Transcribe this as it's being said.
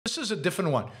This is a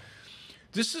different one.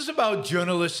 This is about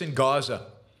journalists in Gaza.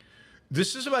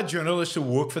 This is about journalists who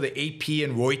work for the AP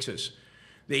and Reuters.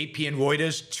 The AP and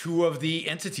Reuters, two of the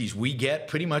entities we get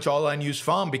pretty much all our news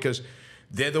from because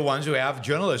they're the ones who have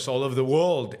journalists all over the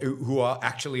world who are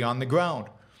actually on the ground.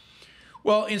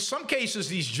 Well, in some cases,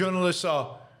 these journalists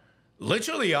are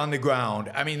literally on the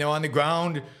ground. I mean, they're on the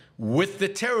ground with the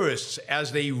terrorists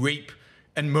as they rape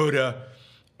and murder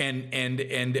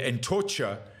and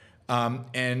torture.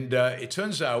 It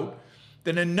turns out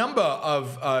that a number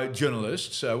of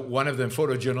journalists, one of them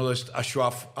photojournalist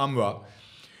Ashraf Amra,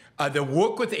 that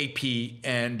work with AP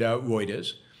and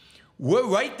Reuters, were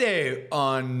right there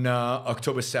on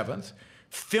October 7th,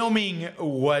 filming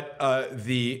what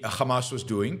the Hamas was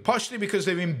doing, partially because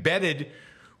they're embedded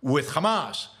with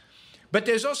Hamas. But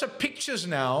there's also pictures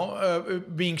now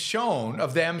being shown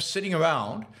of them sitting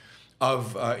around,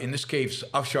 of, in this case,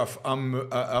 Ashraf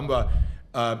Amra,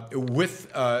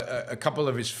 with a couple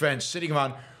of his friends sitting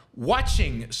around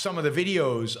watching some of the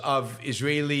videos of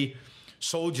Israeli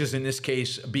soldiers, in this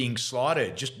case, being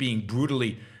slaughtered, just being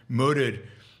brutally murdered,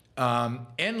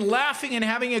 and laughing and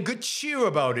having a good cheer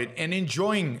about it and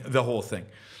enjoying the whole thing.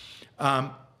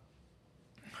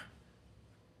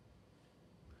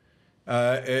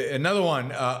 Another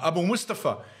one, Abu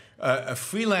Mustafa, a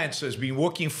freelancer, has been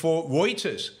working for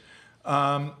Reuters.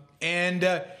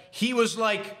 He was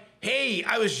like, hey,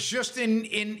 I was just in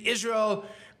Israel.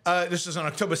 This is on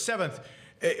October 7th.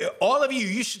 All of you,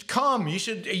 you should come. You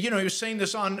should, he was saying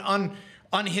this on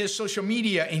his social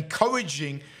media,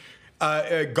 encouraging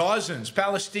Gazans,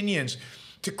 Palestinians,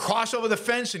 to cross over the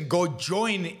fence and go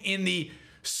join in the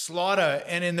slaughter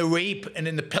and in the rape and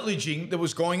in the pillaging that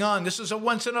was going on. This is a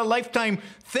once-in-a-lifetime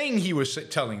thing, he was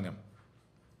telling them.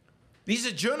 These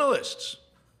are journalists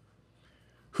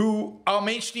who our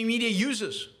mainstream media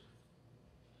uses.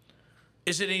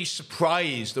 Is it any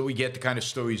surprise that we get the kind of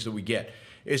stories that we get?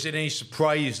 Is it any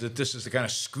surprise that this is the kind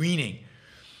of screening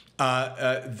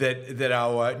that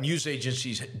our news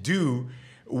agencies do,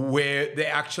 where they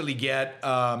actually get,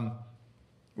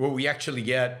 where we actually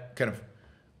get kind of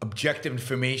objective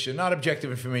information, not objective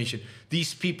information.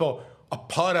 These people are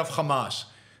part of Hamas.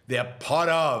 They are part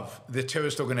of the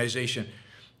terrorist organization.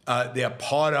 They are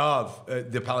part of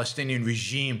the Palestinian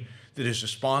regime that is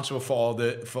responsible for all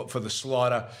for the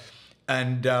slaughter,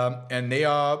 and they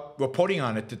are reporting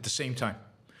on it at the same time.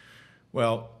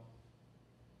 Well,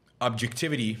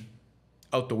 objectivity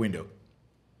out the window.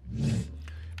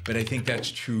 But I think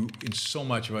that's true in so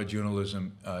much of our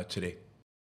journalism today.